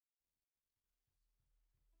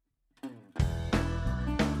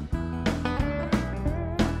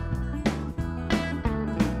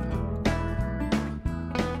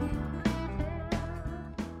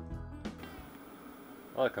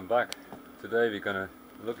Welcome back. Today we're gonna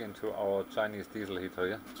look into our Chinese diesel heater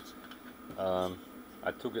here.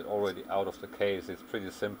 I took it already out of the case. It's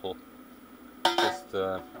pretty simple. Just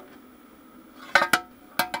pull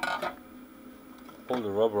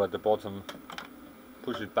the rubber at the bottom,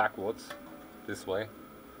 push it backwards this way,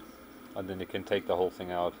 and then you can take the whole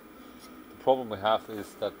thing out. The problem we have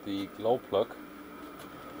is that the glow plug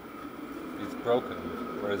is broken.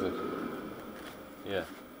 Where is it? Yeah.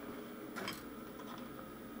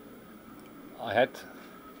 I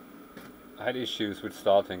had issues with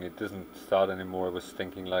starting. It doesn't start anymore. It was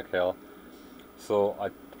stinking like hell. So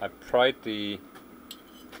I pried the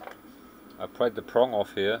prong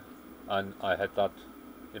off here, and I had that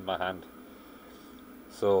in my hand.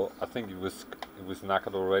 So I think it was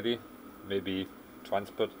knackered already, maybe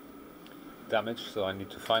transport damage. So I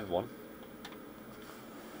need to find one.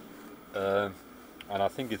 And I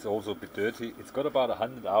think it's also a bit dirty. It's got about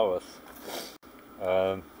 100 hours.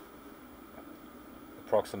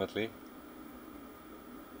 Approximately,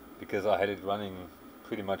 because I had it running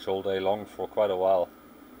pretty much all day long for quite a while.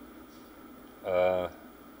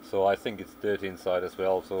 So I think it's dirty inside as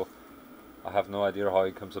well, so I have no idea how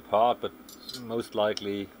it comes apart, but most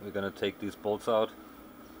likely we're going to take these bolts out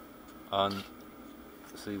and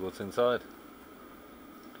see what's inside.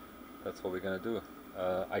 That's what we're going to do.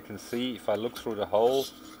 I can see, if I look through the hole,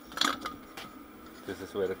 this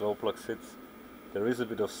is where the glow plug sits, there is a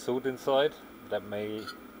bit of soot inside that may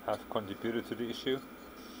have contributed to the issue,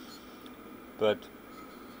 but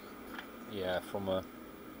yeah, from a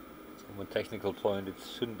technical point, it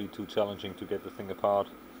shouldn't be too challenging to get the thing apart.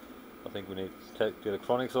 I think we need to take the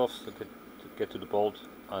electronics off to get to the bolt,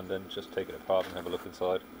 and then just take it apart and have a look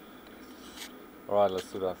inside. Alright, let's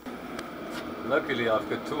do that. Luckily I've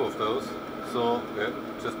got two of those, so yeah,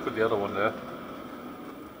 just put the other one there.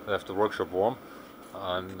 I have the workshop warm,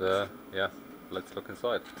 and yeah, let's look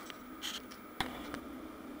inside.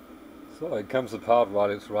 So it comes apart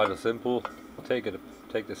rather simple. Take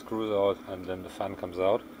the screws out, and then the fan comes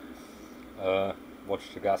out.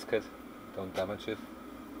 Watch the gasket, don't damage it.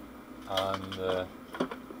 And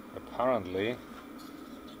apparently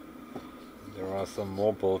there are some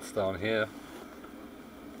more bolts down here.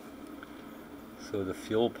 So the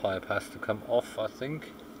fuel pipe has to come off, I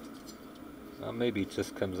think. Maybe it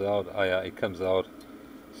just comes out. Ah yeah, it comes out.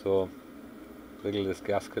 So wiggle this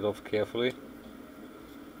gasket off carefully.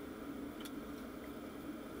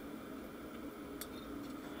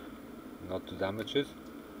 Not to damage it,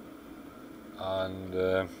 and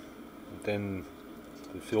then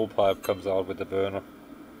the fuel pipe comes out with the burner.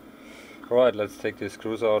 Alright, let's take these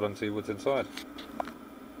screws out and see what's inside.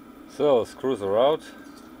 So screws are out,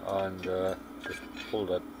 and just pull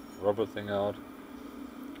that rubber thing out,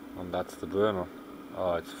 and that's the burner.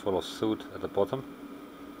 Oh, it's full of soot at the bottom.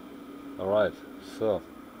 Alright, so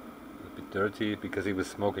a bit dirty because he was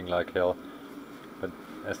smoking like hell, but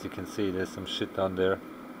as you can see, there's some shit down there.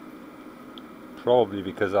 Probably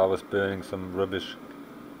because I was burning some rubbish.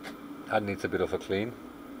 That needs a bit of a clean.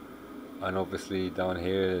 And obviously down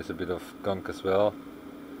here there's a bit of gunk as well.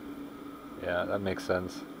 Yeah, that makes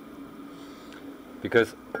sense.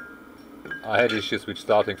 Because I had issues with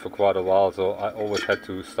starting for quite a while, so I always had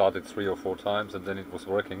to start it 3 or 4 times, and then it was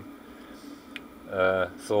working.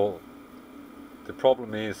 So the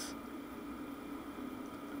problem is,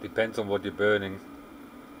 depends on what you're burning.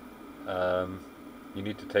 You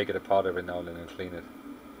need to take it apart every now and then and clean it.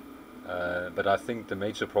 But I think the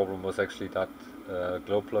major problem was actually that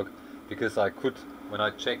glow plug, because when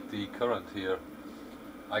I checked the current here,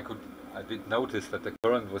 I did notice that the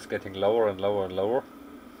current was getting lower and lower and lower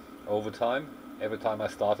over time, every time I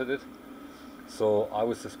started it. So I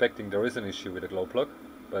was suspecting there is an issue with the glow plug,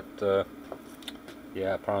 but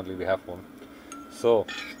yeah, apparently we have one. So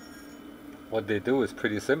what they do is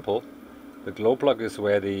pretty simple. The glow plug is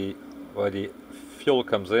where the fuel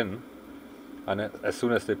comes in, and as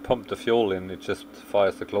soon as they pump the fuel in, it just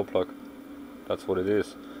fires the glow plug. That's what it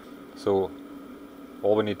is. So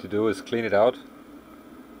all we need to do is clean it out,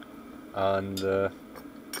 and then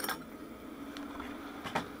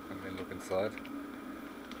look inside.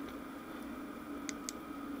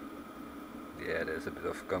 Yeah, there's a bit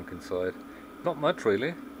of gunk inside. Not much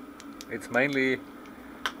really. It has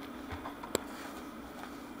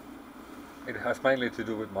mainly to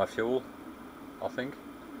do with my fuel, I think,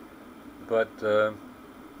 but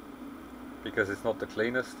because it's not the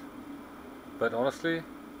cleanest. But honestly,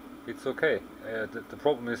 it's okay. The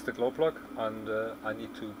problem is the glow plug, and I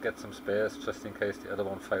need to get some spares just in case the other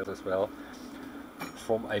one fails as well.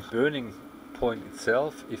 From a burning point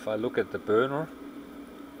itself, if I look at the burner,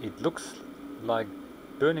 it looks like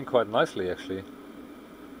burning quite nicely actually.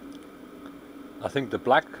 I think the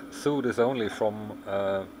black soot is only from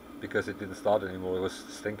because it didn't start anymore. It was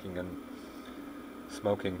stinking and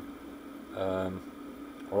smoking.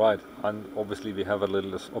 Alright, and obviously we have a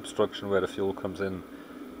little obstruction where the fuel comes in.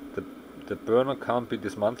 The burner can't be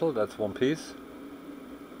dismantled, that's one piece.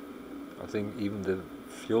 I think even the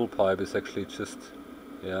fuel pipe is actually just,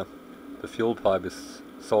 yeah, the fuel pipe is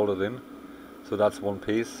soldered in. So that's one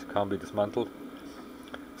piece, can't be dismantled.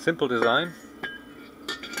 Simple design.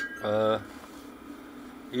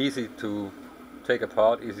 Easy to take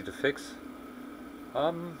apart, easy to fix.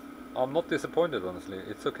 I'm not disappointed, honestly.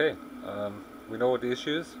 It's okay. We know what the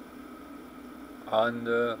issue is, and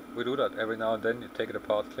we do that every now and then. You take it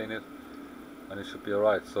apart, clean it, and it should be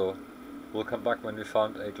alright. So we'll come back when we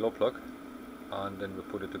found a glow plug, and then we'll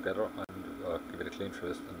put it together and give it a clean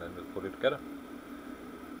first, and then we'll put it together.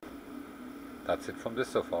 That's it from this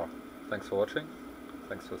so far. Thanks for watching.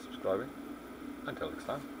 Thanks for subscribing. Until next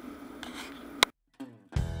time.